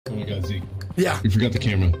Oh my god, Zeke. Yeah. You forgot the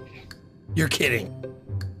camera. You're kidding.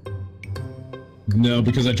 No,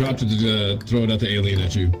 because I dropped it to throw it at the alien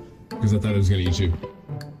at you. Because I thought it was gonna eat you.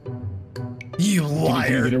 You liar.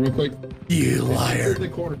 Can you get it real quick? You liar. In the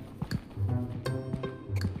corner.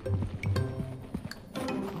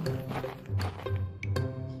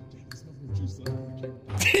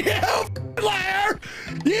 Yeah, liar!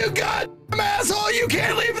 You goddamn asshole! You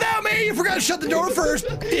can't leave without me! You forgot to shut the door first,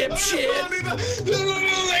 dipshit!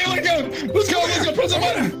 Let's go, press the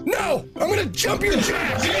button! No! I'm gonna jump your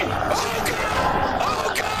jack! Oh god!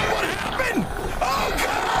 Oh god, what happened? Oh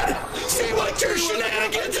god! See what your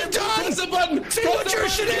shenanigans have done! Press the button! See what your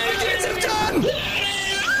shenanigans have done!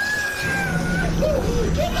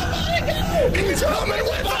 He's coming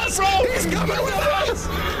with us! He's coming with us!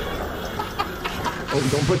 Oh,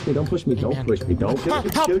 don't push me, don't push me, don't push me, don't. Help,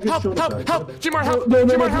 Jimar, help! No,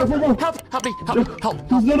 Jimar, help! Help me, help!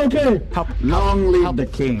 He's not okay! Help! Long live the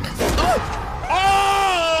king!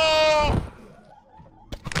 Oh!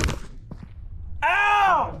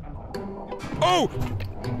 Ow! Oh!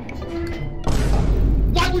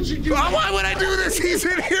 Why would you do that? Why would I do this? He's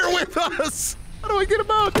in here with us! How do I get him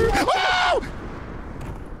out? Oh!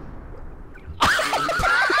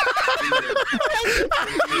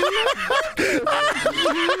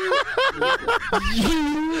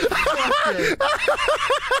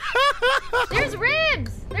 There's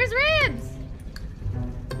ribs! There's ribs!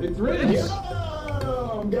 It's rich!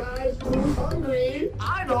 Oh, guys, who's hungry?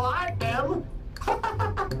 I know I am!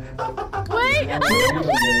 Wait! Ah, what is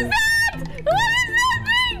that? What is that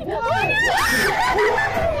thing? What is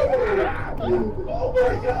that? Oh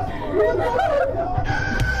my god!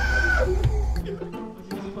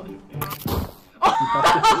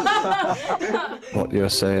 What you're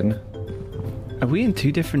saying? Are we in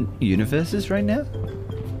two different universes right now?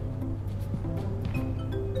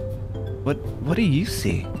 What do you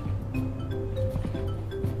see?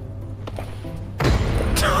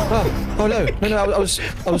 Oh no, I was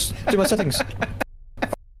doing my settings.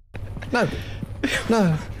 No.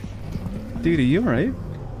 Dude, are you alright?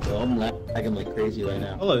 So I'm lagging like crazy right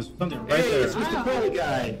now. Oh, there's something right there. It's Mr. Curly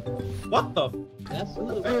guy. What the? That's a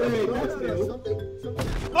little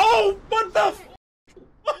Oh, what the?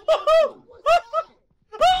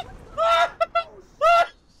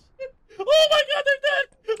 Oh my god, they're dead!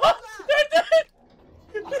 Oh, they're dead!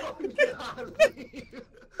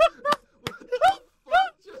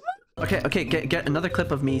 Okay, get another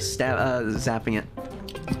clip of me zapping it.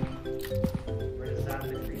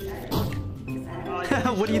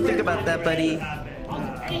 What do you think about that, buddy?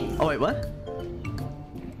 Oh wait, what?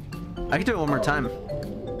 I can do it one more time.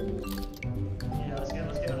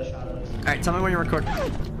 Alright, tell me when you record.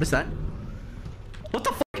 What's that? What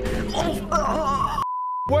the fuck? Oh!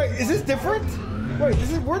 Wait, is this different? Wait,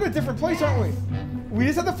 we're in a different place, aren't we? We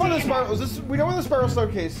just had to find the spirals. We know where the spiral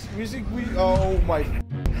staircase. Oh my.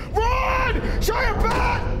 Run! Show your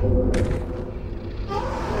back!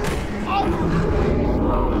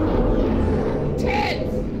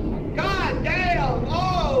 Tits! God damn!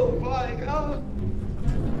 Oh my god!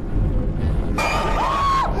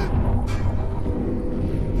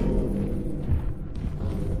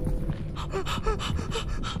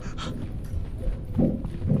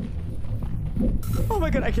 Oh my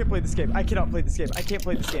god, I can't play this game. I cannot play this game. I can't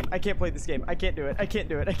play this game. I can't play this game. I can't do it. I can't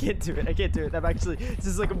do it. I can't do it. I can't do it. This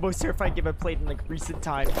is like the most terrifying game I've played in like recent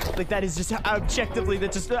time. Like that is just objectively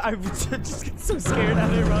that just I'm just get so scared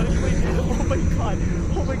unironically. Oh my god.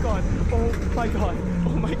 Oh my god. Oh my god.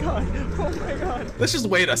 Oh my god. Oh my god. Let's just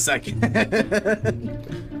wait a second.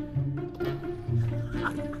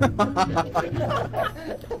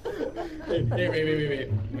 Wait.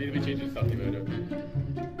 Maybe we change the something photo.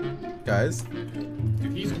 Guys.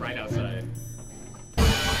 Dude, he's right outside.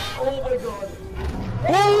 Oh my god!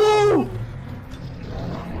 Oh!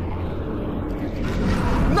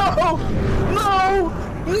 No!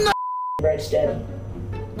 No! Brett's dead.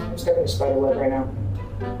 I'm stuck in a spider web right now.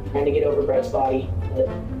 Trying to get over Brett's body, but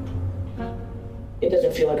it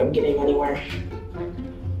doesn't feel like I'm getting anywhere.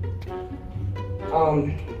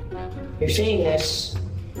 You're saying this.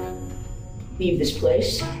 Leave this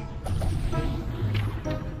place.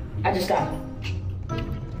 I just got.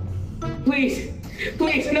 Please,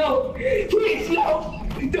 no! Please, no!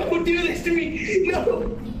 Don't do this to me!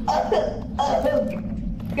 No!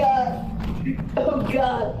 God! Oh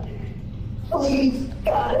God! Please,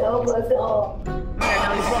 God, help us all!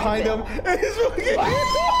 He's behind him. He's looking.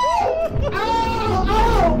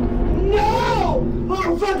 Oh! No!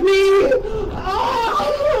 Oh, fuck me! Oh!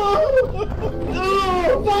 Oh,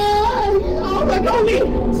 fuck! Oh, my God!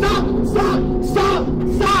 Stop!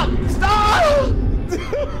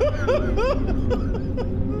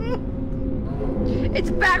 It's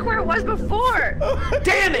back where it was before.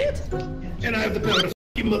 Damn it! And I have the power to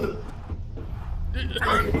f***ing mother.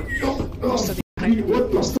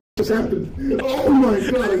 What the f*** just happened? Oh my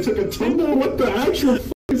god, I took a tumble? What the actual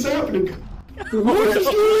f*** is happening? What is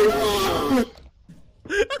going on?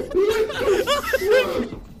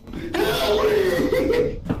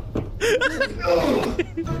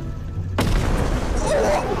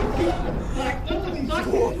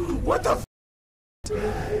 What the f?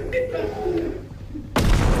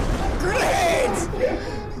 Grenades!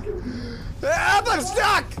 I'm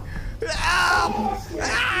stuck! Help!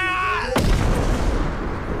 Help!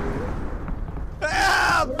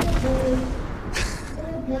 Help!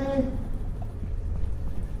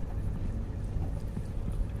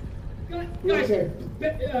 Guys,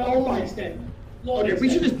 oh my god. Okay, we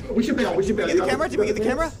should bail. We should bail. Get the camera? Did we get the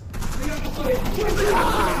camera?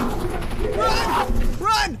 Run!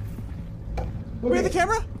 Run! We have the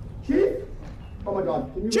camera? Chief? Oh my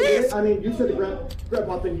god. Can you Chief! I mean, you should have grabbed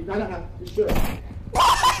one thing. No. You should.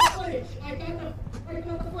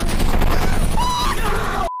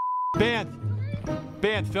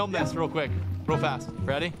 Band, film this real quick. Real fast.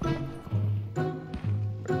 Ready?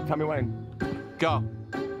 Tell me when. Go.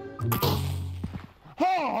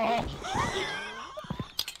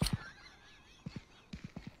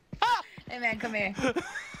 Hey man, come here.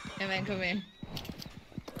 Hey man, come here.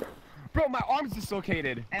 Bro, my arm's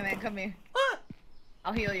dislocated. Hey man, come here.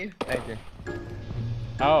 I'll heal you. Thank you.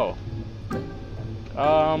 Oh.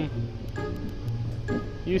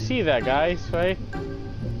 You see that, guys, right?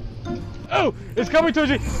 Oh! It's coming towards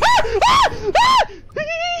you! It's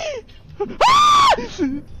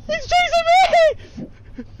chasing me!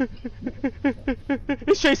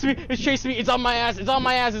 It's chasing me! It's chasing me! It's on my ass! It's on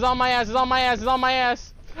my ass! It's on my ass! It's on my ass! It's on my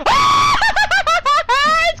ass! It's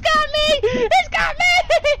got me! It's got me!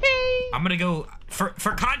 I'm gonna go for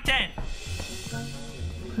content.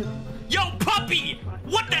 Yo, puppy!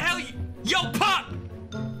 What the hell? Yo, pup!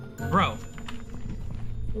 Bro.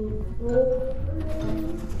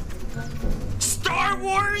 Star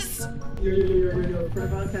Wars? Yo. For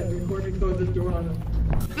content, recording goes to Toronto.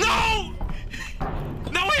 No!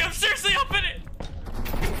 No way, I'm seriously up in it!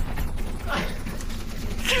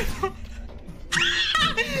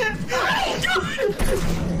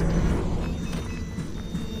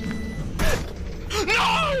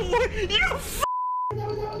 No! You f***!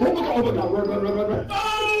 Oh my god, run.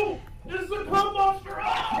 No! This is a pump monster!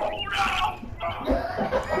 Oh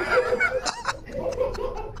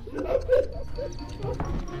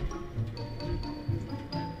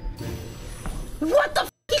What the f?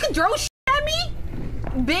 You can throw shit at me?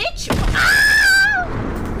 Bitch! Ah!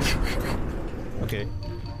 Okay.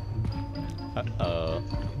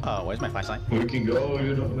 Where's my flashlight? We can go,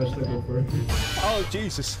 you know, let's go first. Oh,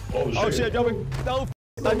 Jesus. Oh shit, I'm jumping. No,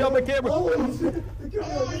 I'm jumping the camera. Oh shit.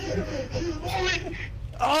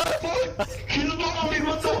 What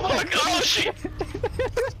the fuck? Oh shit!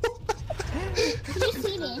 Can you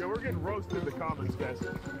see me? Yeah, we're getting roasted in the comments, guys.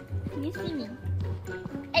 Can you see me?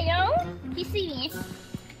 Ayo? Can you see me?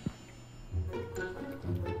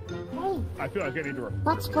 Hey. I feel like I need to report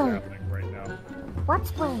What's playing? happening right now.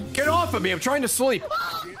 What's playing? Get off of me! I'm trying to sleep!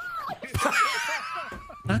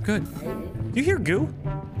 Not good. You hear goo?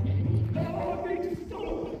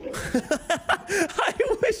 I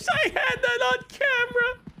wish I had that on camera!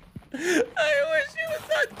 I wish it was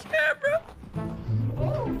on camera!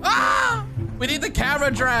 Ah! We need the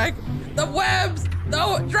camera drag! The webs!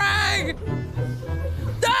 No, drag!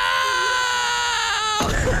 No!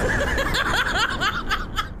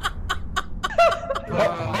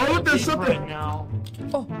 Oh, there's something! Right now.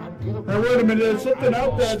 Oh. Hey, wait a minute, there's something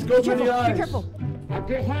out there. It's going through the eyes. Be careful.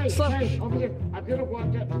 Hey, over here. I'm gonna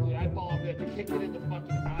walk up to the eyeball and kick it in the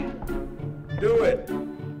fucking eye. Do it.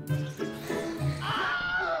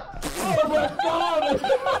 Oh my god!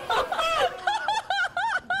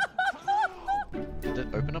 Did it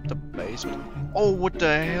open up the basement? Oh, what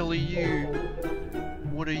the hell are you?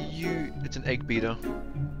 What are you? It's an egg beater.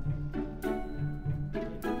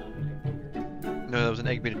 No, that was an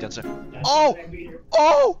egg beater dancer. Oh!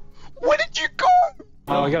 Oh! Where did you go?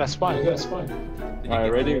 Oh, we got a spawn.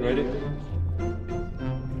 Alright, ready?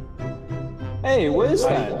 Hey, what is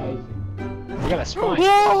that? We got a spawn.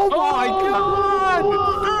 Oh my god!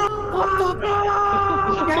 What the?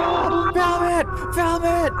 Film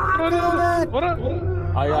it! What?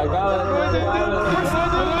 I got it. What do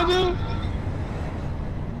I do?